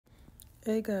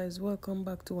Hey guys, welcome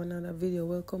back to another video.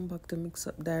 Welcome back to Mix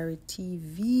Up Diary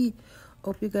TV.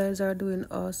 Hope you guys are doing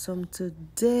awesome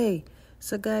today.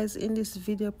 So guys, in this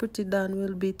video, Prettii Don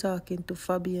will be talking to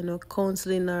Fabbi,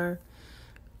 counseling her,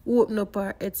 open up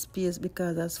her headspace,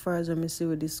 because as far as I see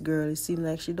with this girl, it seems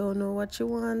like she don't know what she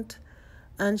want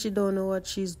and she don't know what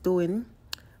she's doing.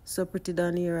 So Prettii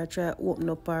Don here, I try to open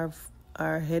up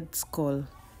our head skull,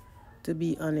 to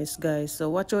be honest, guys. So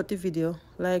watch out the video,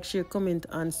 like, share, comment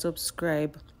and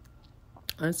subscribe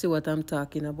and see what I'm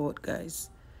talking about, guys.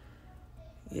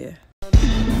 Yeah.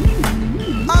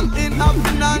 I'm in a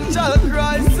financial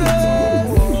crisis.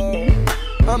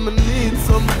 I'ma need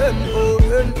some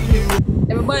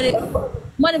M-O-N-E. Everybody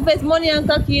manifest money and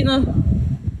cocky, you know.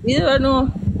 You never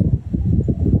know.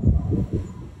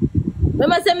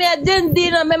 Remember say me a Gen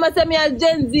Z, remember say me a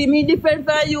Gen Z. Me different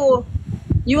from you.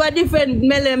 You are different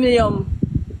millennium.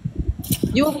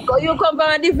 You come from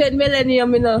a different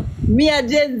millennium, you know. Me a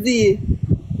Gen Z.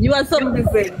 You are something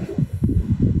different.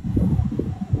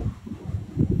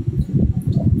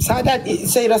 So that you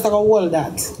just gonna hold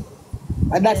that.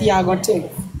 And that you are gonna take.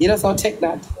 You just gonna take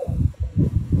that.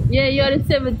 Yeah, you are the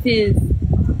 70s.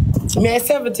 Me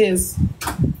 70s.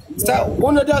 So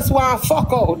one just want to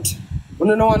fuck out. When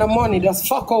you don't want the money, just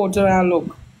fuck out and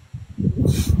look.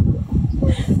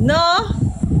 No.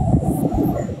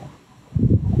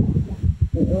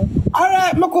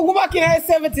 Alright, I could go back in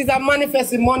the 70s and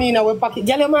manifest the money in our pocket.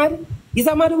 Girl, you mad? He's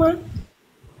a mad man.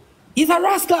 He's a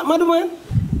rascal, mad man.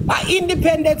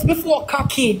 Independence before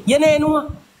cocky. You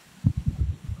know?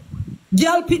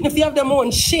 Girl pitting if you have them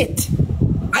own shit.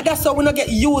 And that's how we don't get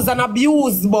used and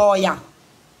abused, boy.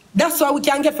 That's why we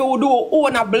can get for do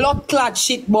own a blood clot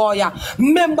shit, boy.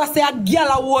 Remember say a girl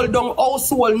a hold down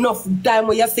household enough time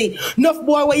where you see enough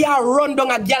boy where you run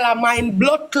down a girl a mind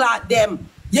blood clot them.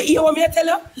 You hear what me tell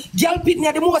you? Girl pitney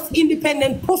are the most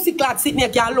independent pussy clot sitting here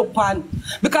can look on.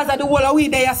 Because of the whole of we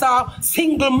there you saw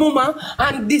single mama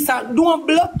and this don't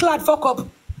blood clot fuck up.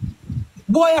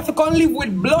 Boy if you can live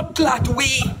with blood clot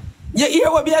we. You hear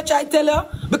what me try to tell you?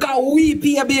 Because we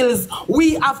pay bills,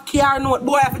 we have care note.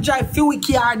 Boy, if you try few we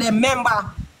care them,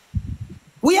 remember.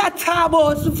 We are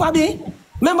tabos, Fabbi.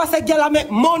 Remember say girl make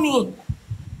money.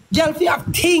 Girl if you have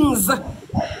things.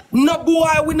 No boy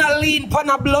we not lean pan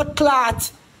a blood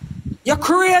clot. You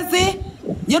crazy?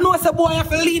 You know say boy if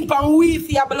you lean pan we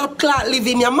for your blood clot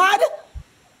living, you mad?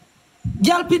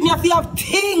 Girl pitney if you have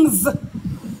things.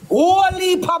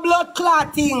 Holy pa blood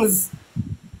clot things.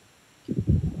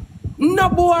 No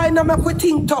boy, no make we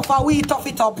think tough or we tough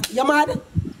it up. You mad?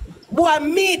 Boy,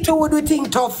 me too would we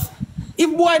think tough.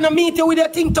 If boy no me too with the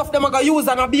think tough, them gonna use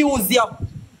and abuse you.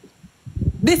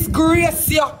 Disgrace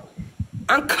you.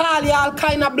 And call you all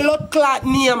kind of blood clot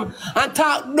name and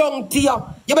talk down to you.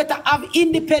 You better have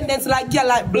independence like you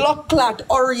like blood clot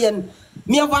Orient.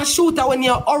 Me have a shooter when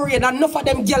you're Orient and enough of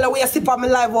them girls where you sip on my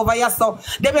life over here so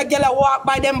them girls walk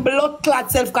by them blood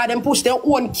clot self cause them push their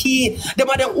own key, them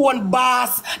are their own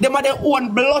boss, them are their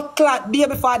own blood clot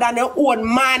baby father and their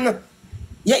own man.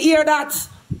 You hear that?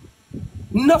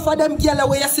 Enough of them girls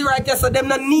where you see right here so them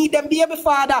not need them baby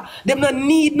father, them not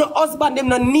need no husband, them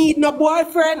not need no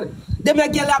boyfriend. Them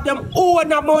girls have them own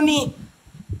money.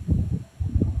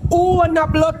 Own a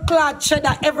blood clot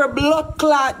cheddar every blood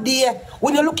clot there.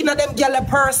 When you're looking at them girl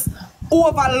purse,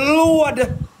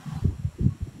 overload.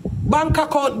 Bank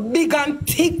account big and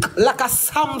thick like a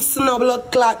Samson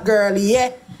blood clot girl,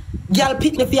 yeah. Girl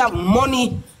pitney if you have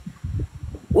money.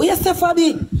 What you say,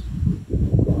 Fabbi?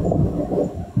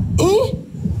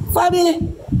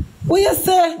 Fabbi? What you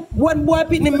say? One boy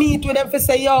pitney meet with them for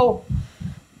say, yo,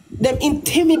 them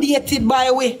intimidated by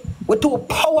we. We're too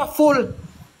powerful.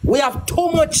 We have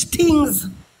too much things.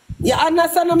 You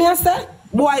understand what I say?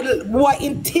 Boy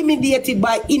intimidated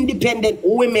by independent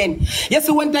women. You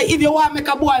see, if you want to make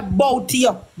a boy bow to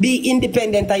you, be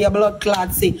independent of your blood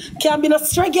clot. See, can't be no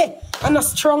struggle and a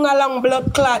strong along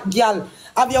blood clot girl.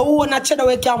 Have your own cheddar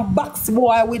where you can box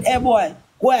boy with a boy.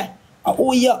 Where?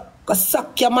 Oh, you go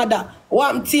suck your mother.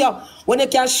 Want to you when you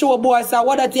can show boy, say,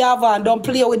 what that you have on, don't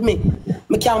play with me.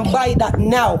 I can buy that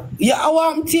now. You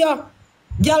want to you?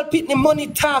 Girl pitney money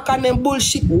talk and them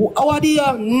bullshit. What do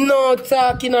you no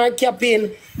talking or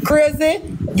capping? Crazy?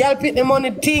 Girl pitney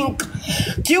money think.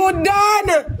 Q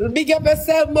done. Big up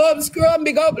yourself, Bob Scrum.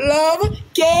 Big up love.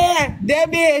 Care.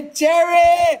 Debbie.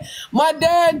 Cherry.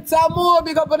 Modern. Tamu.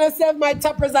 Big up on yourself, my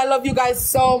tappers. I love you guys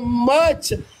so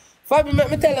much. Fabbi,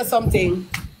 let me tell you something.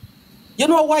 You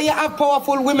know why you have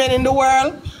powerful women in the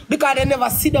world? Because they never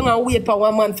sit down and wait for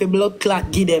one man for blood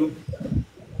clot give them.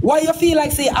 Why you feel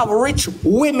like say you have rich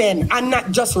women and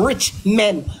not just rich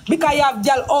men? Because you have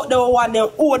girl out there who want them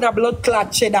own a blood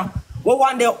clot cheddar. We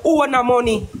want the owner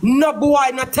money. No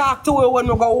boy not talk to we when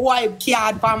we go wipe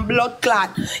card from blood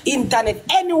clot. Internet.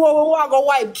 Anywhere we want go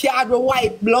wipe card, we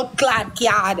wipe blood clot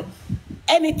card.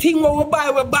 Anything we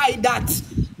buy that.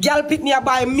 Girl pick me up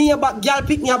buy me, but girl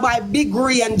pick me up buy big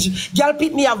range. Girl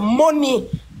pick me have money.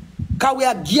 Cause we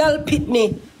are girl pick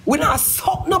me. We not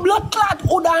suck no blood clot.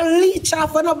 Who don't leech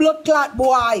off on no blood clot,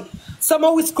 boy. Some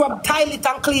of we scrub toilet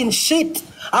and clean shit.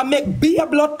 I make beer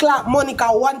blood clot money.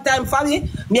 Cause one time for me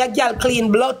a girl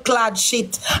clean blood clot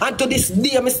shit. And to this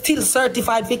day, I'm still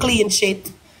certified for clean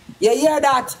shit. You hear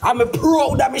that? I'm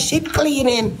proud of my shit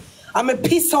cleaning. I'm a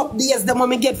piss up days the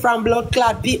money get from blood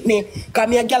clot pitney. Cause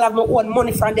me a girl have my own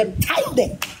money from them time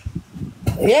there.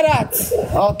 You hear that?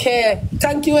 Okay.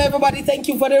 Thank you everybody. Thank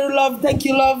you for the love. Thank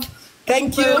you, love.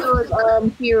 Thank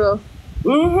you. Hero.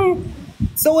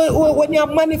 So when you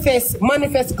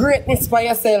manifest greatness for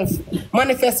yourself,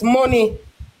 manifest money,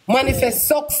 manifest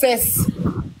success,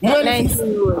 manifest,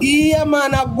 yeah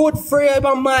man, a good frame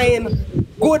of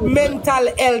mind, good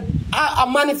mental health. I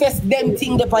manifest them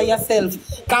things for yourself.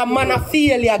 Cause man a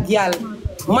failure, girl.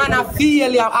 Man a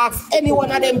failure. Ask any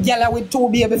one of them girl with 2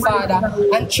 baby father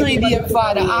and 3 baby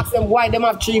father. Ask them why them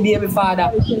have 3 baby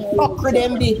father. Fuck with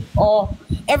them be. Oh.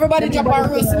 Everybody drop a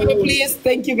rose with me, please.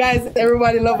 Thank you guys.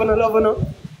 Everybody loving her.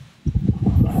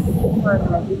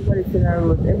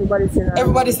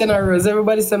 Everybody send a rose.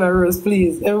 Everybody send a rose,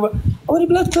 please. Everybody. Oh, the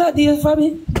blood clot there,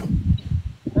 Fabbi.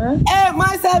 Huh? Hey,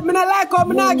 myself, me not like how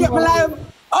me not get my life.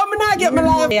 Oh, me not get my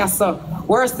life. Yes, sir.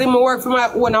 Worst thing, me work for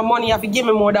my own money. You have to give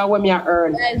me more than what me I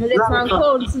earn.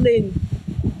 Counseling.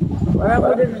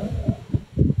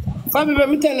 Fabbi, let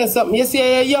me tell you something. You see,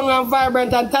 you're young and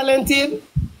vibrant and talented.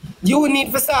 You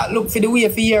need to start look for the way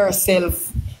for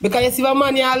yourself. Because you see what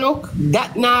money I look,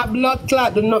 that not blood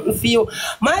clot do nothing for you.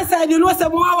 My side, you know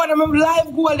some more what I'm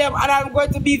life goal them and I'm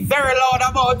going to be very loud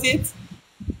about it.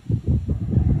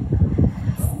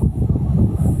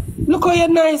 Look how you're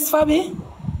nice, Fabbi.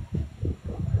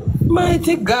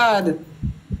 Mighty God.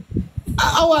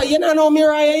 How you don't know me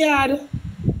right yard?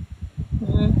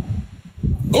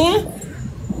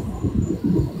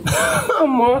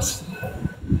 Almost.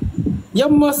 You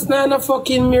must not a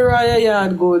fucking mirror your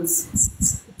yard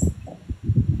goods.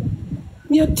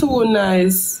 You're too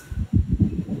nice.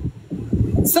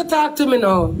 So talk to me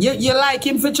now. You like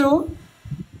him for true?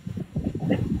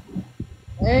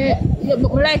 Yeah,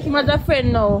 but I like him as a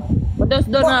friend now. But just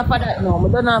don't know for that now.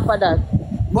 But don't know for that.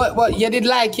 But you did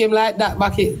like him like that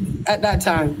back at that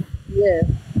time? Yeah.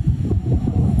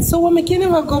 So what make you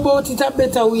never go about it a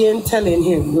better way and telling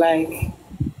him? Like,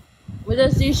 we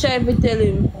just see shy to tell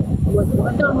him. But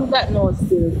I don't do that now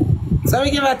still. So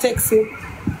we give a text him.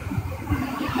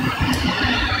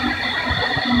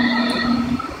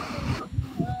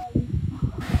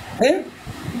 Eh?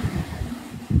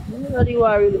 You know you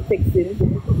are really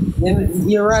texting.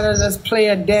 You rather just play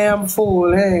a damn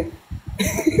fool, eh?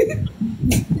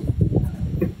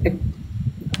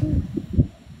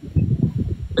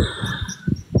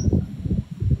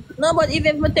 No, but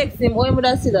even if I text him, why would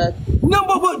I see that? No,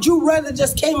 but you rather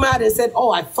just came out and said,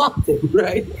 oh, I fucked him,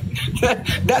 right?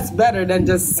 That's better than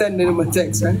just sending him a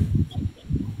text, right?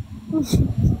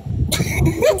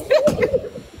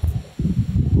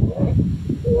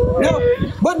 No,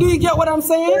 but do you get what I'm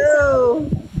saying?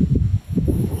 No.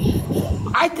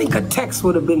 I think a text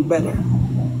would have been better.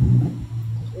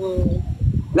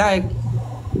 Like,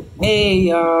 hey,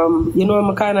 you know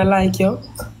I'm kind of like you.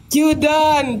 You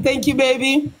done. Thank you,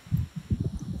 baby.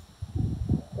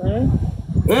 Huh?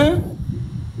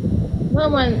 No,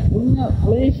 man. No.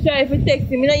 When you shy for text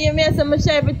him, you know, you mean I'm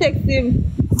shy for text him.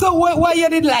 So why you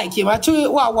did like him? Actually,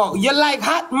 wow. You like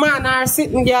hot man or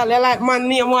sitting girl? You like man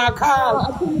name one call?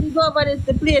 I couldn't go over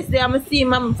the place there. I'm see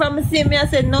him. From I see me, I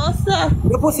said, no, sir.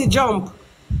 Your pussy jump.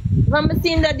 From I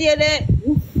seen that day there.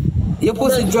 Your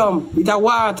pussy jump with the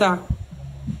water.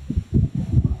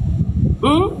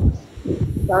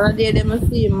 That day they must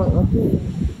see him.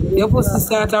 Your pussy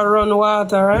start to run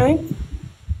water, right?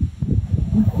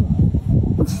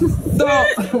 So,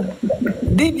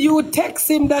 did you text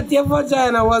him that your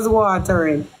vagina was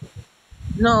watering?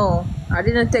 No, I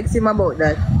didn't text him about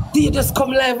that. Do you just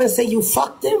come live and say you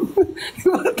fucked him?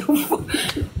 What the fuck?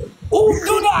 Who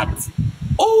do that?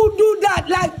 Who do that?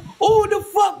 Like, who the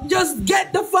fuck just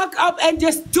get the fuck up and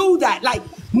just do that? Like,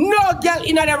 no girl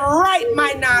in them right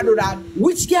mind now do that.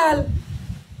 Which girl?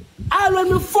 All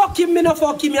when me fuck him, me no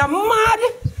fuck him. I'm mad.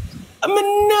 I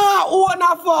mean, no,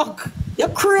 wanna fuck. You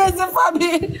crazy,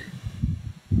 Fabbi.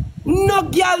 No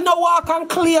girl no walk and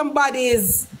claim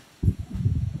bodies.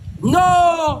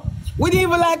 No. We didn't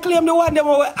even like claim the one that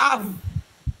we have.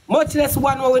 Much less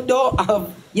one we don't have.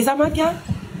 You see my girl?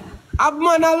 I'm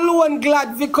man alone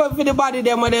glad because for the body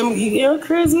them and them. You're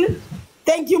crazy.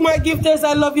 Thank you, my gifters.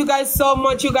 I love you guys so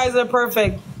much. You guys are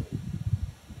perfect.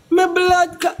 My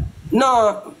blood.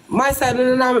 No, my side of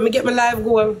the night, let me get my live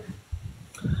goal.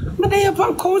 I'm there up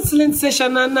on counseling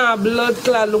session and now blood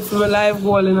clot look for my live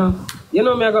goal, you know. You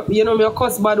know me a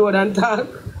cuss bad word and talk.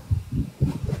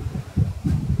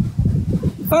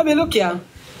 Fabbi, look here.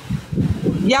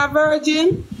 You're a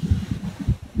virgin?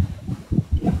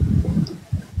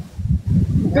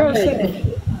 Girl,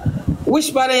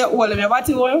 which body you hold? Your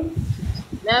body hold?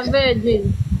 I'm a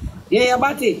virgin. Yeah, your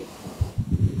body.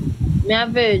 I'm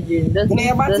a virgin. That's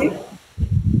your body.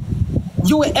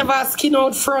 You ever skin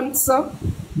out front, sir?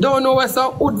 Don't know what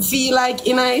some would feel like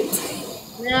in it?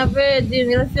 I'm a virgin.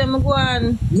 You see me go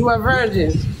on. You a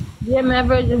virgin? Yeah, I'm a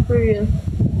virgin for real.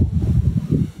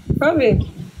 Fabbi,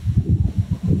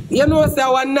 you know say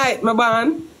one night, my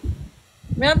man?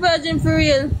 I'm a virgin for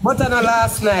real. But on the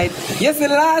last night. You see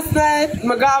last night,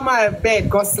 I got my bed,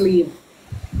 go sleep.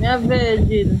 I'm a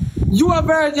virgin. You a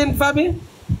virgin, Fabbi?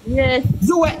 Yes.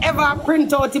 You will ever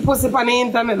print out the pussy on the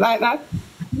internet like that?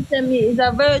 You tell me he's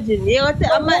a virgin. You say,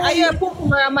 are you a pum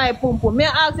pum or am I a pum pum? May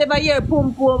I ask if you're a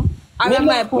pum pum or am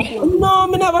I a pum pum? No, I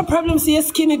don't have a problem see you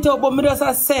skin it up, but I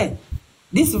just say,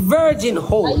 this virgin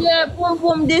hole. Are you a pum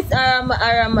pum this or am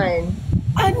I?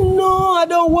 I know, I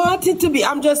don't want it to be.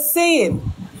 I'm just saying.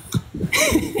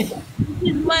 This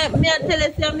is my, me I tell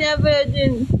you, say I'm a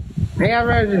virgin. Are you a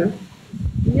virgin?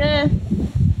 Yeah.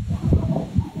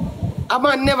 A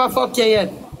man never fuck you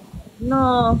yet.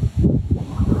 No.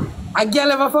 A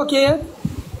girl ever fuck you yet?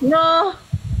 No.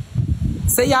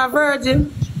 Say you're a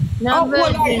virgin? No, How old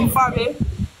are you, virgin. Fabbi?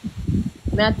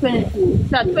 I'm 22.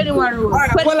 So 21 rules.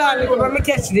 Alright, hold on, let me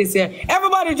catch this here.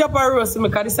 Everybody drop a rose to me,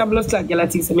 because this is a blood clot girl, I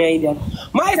think, so me an idiot.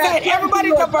 My side, everybody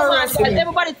drop a rose to me.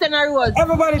 Everybody send a rose.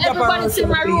 Everybody drop a rose to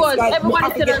me, please.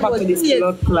 Everybody send a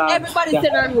rose. Everybody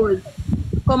send a rose.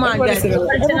 Come on, guys.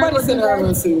 Everybody send a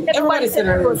rose to me. Everybody send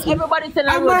a rose. Everybody send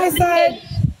a On my rose. side,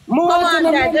 more Come on,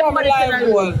 guys. Everybody send a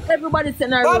rose. live. Everybody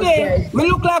send a rose, guys. Fabbi, me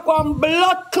look like one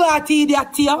blood clot idiot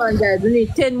here. Come on, guys. We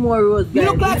need 10 more rows, guys. You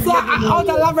look like out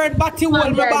of lavender batty wall,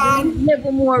 my man.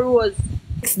 Never more rows.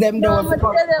 Fix them No, down.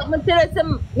 I'm tell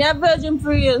you, I'm a virgin for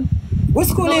real. What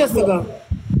school you used to go?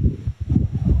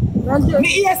 Me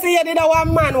hear say you did a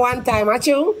one man one time, at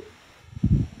you?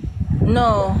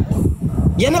 No.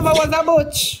 You never was a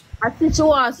butch. I think you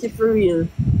want to see for real.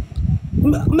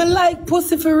 Me like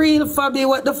pussy for real, Fabbi.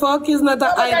 What the fuck is not a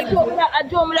I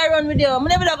don't me run with you. I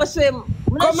never have a swim.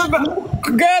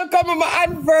 Girl, come on,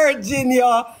 I'm virgin,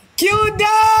 yo.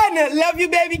 Q-Don! Love you,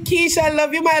 baby Keisha.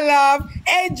 Love you, my love.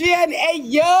 Adrian, hey,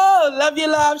 yo. Love you,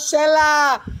 love.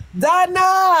 Shella.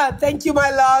 Donna. Thank you,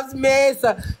 my loves, Mace.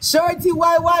 Shorty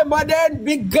YY, modern,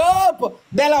 big up.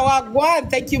 Bella Wagwan.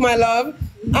 Thank you, my love.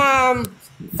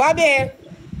 Fabbi.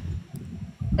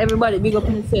 Everybody, big up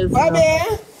yourself.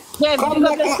 Fabbi. Yeah, Come big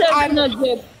up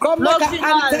yourself. Come back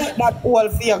and take that wall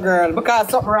for your girl because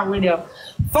something wrong with you.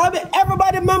 Fabbi,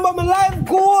 everybody remember my life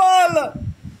goal.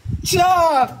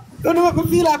 Sure. Don't know what I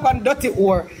feel like on dirty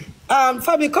war.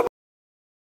 Fabbi, come